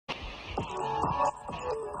Hey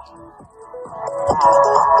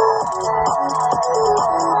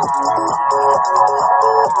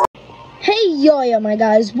yo my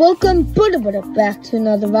guys, welcome back to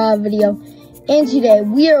another video, and today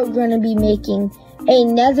we are going to be making a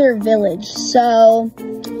nether village. So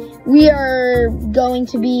we are going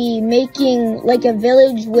to be making like a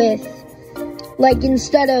village with, like,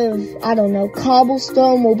 instead of, I don't know,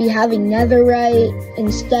 cobblestone, we'll be having netherite.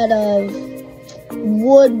 Instead of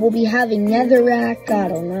wood, we'll be having netherrack. I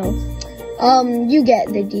don't know. You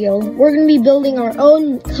get the deal. We're going to be building our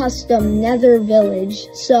own custom nether village.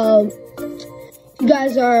 So if you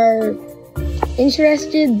guys are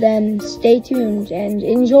interested, then stay tuned and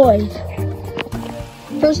enjoy.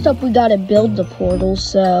 First up, we got to build the portal,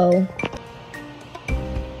 so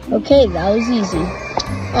okay, that was easy.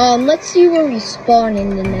 Let's see where we spawn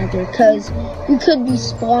in the nether, because we could be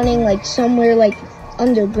spawning like somewhere like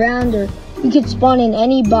underground, or we could spawn in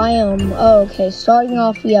any biome. Oh, okay, starting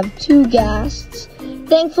off, we have 2 ghasts.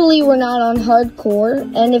 Thankfully, we're not on hardcore,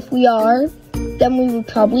 and if we are, then we would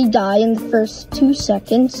probably die in the first 2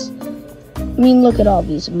 seconds. I mean, look at all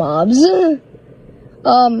these mobs.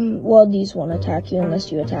 Well, these won't attack you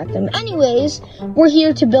unless you attack them. Anyways, we're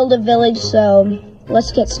here to build a village, so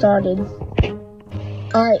let's get started.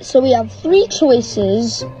 Alright, so we have 3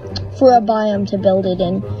 choices for a biome to build it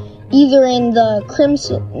in. Either in the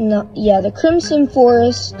the Crimson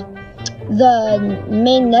Forest, the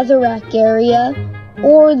main netherrack area,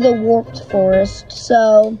 or the Warped Forest.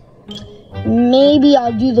 So maybe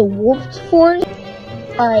I'll do the Warped Forest.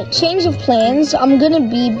 Alright, change of plans. I'm going to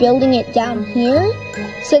be building it down here,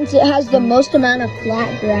 since it has the most amount of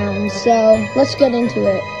flat ground. So let's get into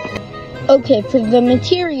it. Okay, for the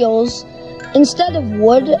materials, instead of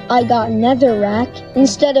wood, I got netherrack.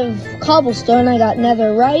 Instead of cobblestone, I got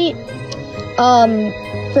netherite.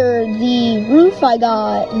 For the roof, I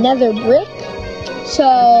got nether brick.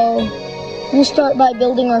 So we'll start by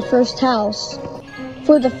building our first house.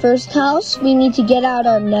 For the first house, we need to get out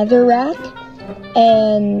our netherrack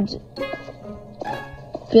and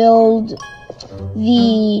build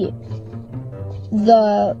the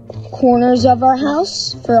corners of our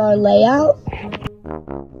house for our layout.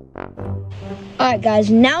 Alright guys,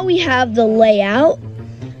 now we have the layout.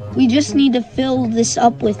 We just need to fill this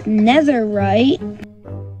up with netherite.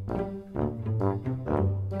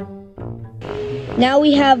 Now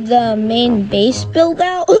we have the main base built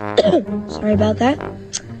out. Sorry about that.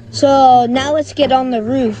 So now let's get on the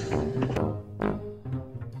roof.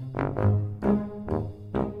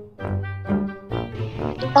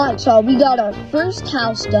 Alright, so we got our first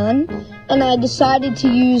house done, and I decided to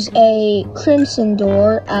use a crimson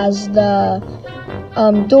door as the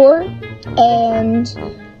door, and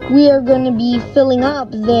we are going to be filling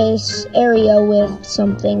up this area with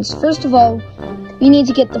some things. First of all, we need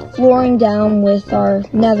to get the flooring down with our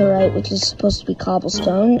netherite, which is supposed to be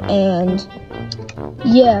cobblestone, and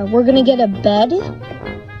yeah, we're going to get a bed,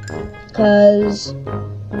 because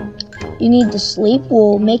you need to sleep.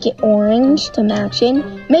 We'll make it orange to match in.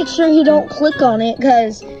 Make sure you don't click on it,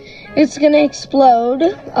 because it's going to explode.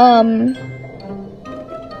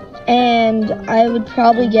 And I would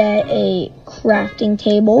probably get a crafting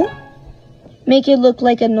table. Make it look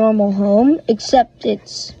like a normal home, except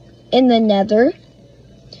it's in the nether.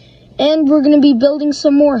 And we're going to be building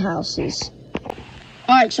some more houses.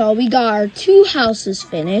 Alright, so we got our 2 houses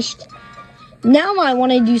finished. Now I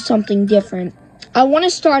want to do something different. I want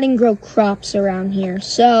to start and grow crops around here.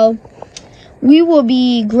 So we will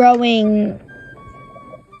be growing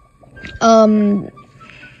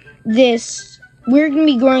we're going to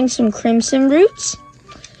be growing some crimson roots.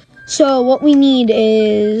 So what we need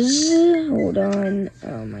is, hold on,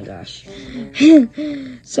 oh my gosh.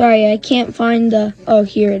 Sorry, I can't find the, oh,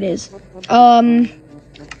 here it is.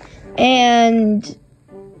 And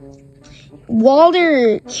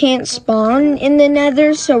water can't spawn in the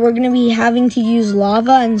nether, so we're going to be having to use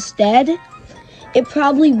lava instead. It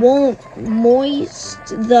probably won't moist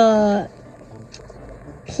the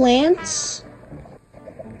plants,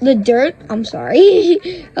 the dirt, I'm sorry.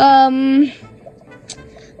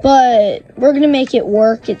 But we're going to make it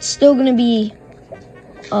work. It's still going to be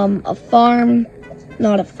a farm,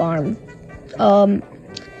 not a farm.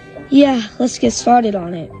 Yeah, let's get started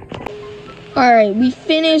on it. Alright, we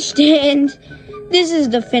finished, and this is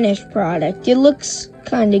the finished product. It looks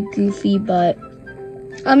kind of goofy, but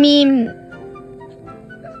I mean,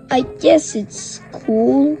 I guess it's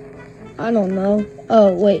cool. I don't know.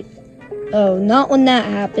 Oh, wait. Oh, not when that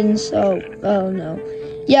happens. Oh no.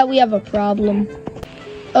 Yeah, we have a problem.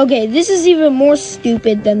 Okay, this is even more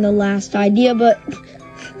stupid than the last idea, but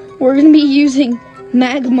we're going to be using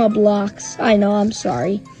magma blocks. I know, I'm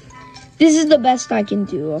sorry. this is the best I can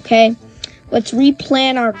do, okay? Let's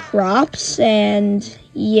replant our crops, and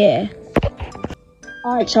yeah.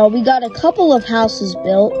 Alright, so we got a couple of houses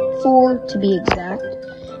built, 4 to be exact.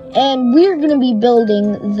 And we're going to be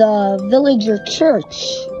building the villager church.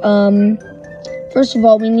 First of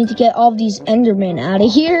all, we need to get all these Endermen out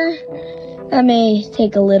of here. That may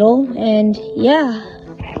take a little, and yeah.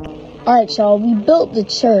 Alright, so we built the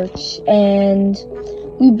church, and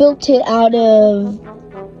we built it out of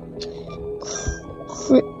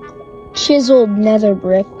chiseled nether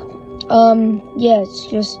brick. Yeah, it's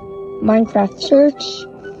just Minecraft church.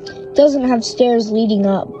 Doesn't have stairs leading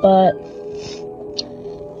up, but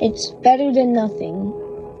it's better than nothing.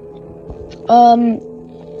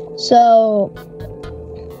 So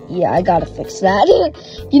yeah, I gotta fix that.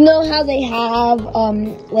 You know how they have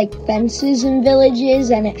like fences in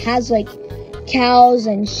villages, and it has like cows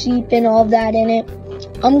and sheep and all that in it?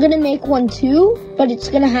 I'm gonna make one too, but it's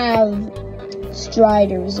gonna have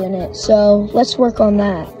striders in it, so let's work on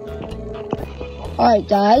that. Alright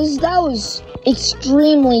guys, that was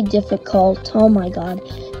extremely difficult. Oh my god.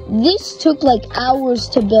 This took like hours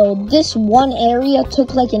to build. This one area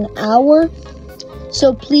took like an hour.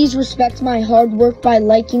 So please respect my hard work by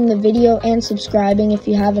liking the video and subscribing if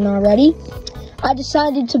you haven't already. I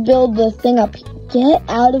decided to build the thing up. Get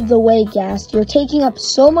out of the way, Ghast. You're taking up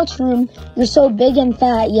so much room. You're so big and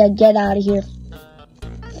fat. Yeah, get out of here,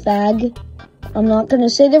 fag. I'm not going to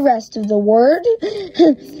say the rest of the word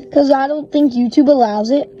because I don't think YouTube allows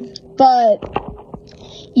it. But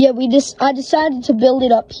yeah, I decided to build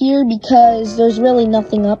it up here because there's really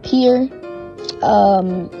nothing up here.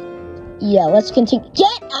 Yeah, let's continue.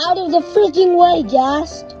 Get out of the freaking way,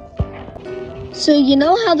 Ghast! So you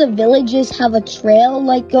know how the villages have a trail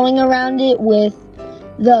like going around it with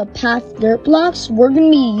the path dirt blocks? We're going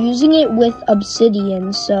to be using it with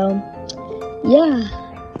obsidian, so yeah.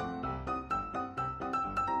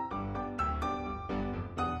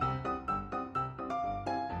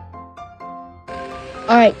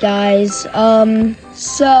 Alright guys, I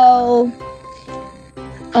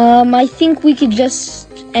think we could just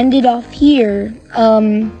end it off here.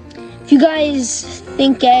 If you guys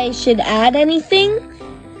think I should add anything,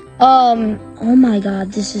 oh my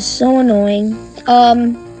god, this is so annoying.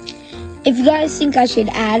 If you guys think I should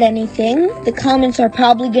add anything, the comments are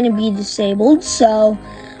probably going to be disabled, so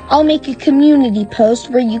I'll make a community post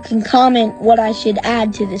where you can comment what I should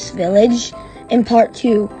add to this village in part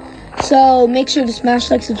 2. So make sure to smash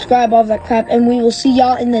like, subscribe, all that crap, and we will see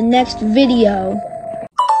y'all in the next video.